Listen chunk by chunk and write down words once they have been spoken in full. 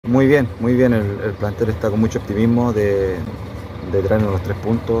Muy bien, el plantel está con mucho optimismo de traernos los 3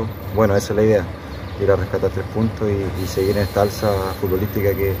 puntos. Bueno, esa es la idea, ir a rescatar 3 puntos y seguir en esta alza futbolística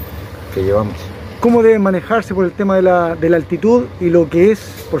que llevamos. ¿Cómo debe manejarse por el tema de la altitud y lo que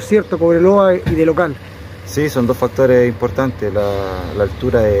es, por cierto, Cobreloa y de local? Sí, son dos factores importantes. La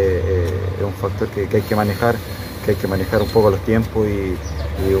altura es un factor que hay que manejar, un poco los tiempos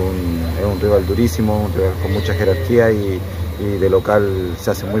es un rival durísimo, un rival con mucha jerarquía y de local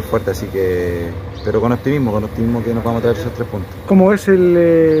se hace muy fuerte, así que, pero con optimismo que nos vamos a traer esos 3 puntos. ¿Cómo es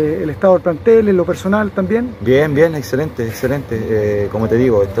el estado del plantel, en lo personal también? Bien, excelente. Como te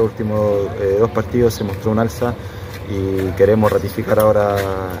digo, estos últimos 2 partidos se mostró un alza y queremos ratificar ahora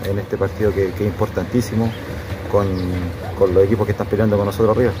en este partido que es importantísimo con los equipos que están peleando con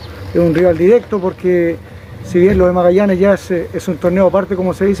nosotros arriba. Es un rival directo porque si bien lo de Magallanes ya es un torneo aparte,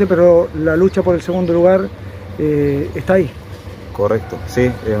 como se dice, pero la lucha por el segundo lugar está ahí. Correcto, sí,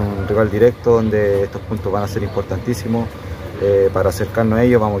 es un rival directo donde estos puntos van a ser importantísimos para acercarnos a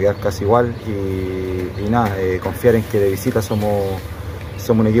ellos. Vamos a quedar casi igual y nada, confiar en que de visita somos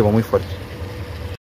un equipo muy fuerte.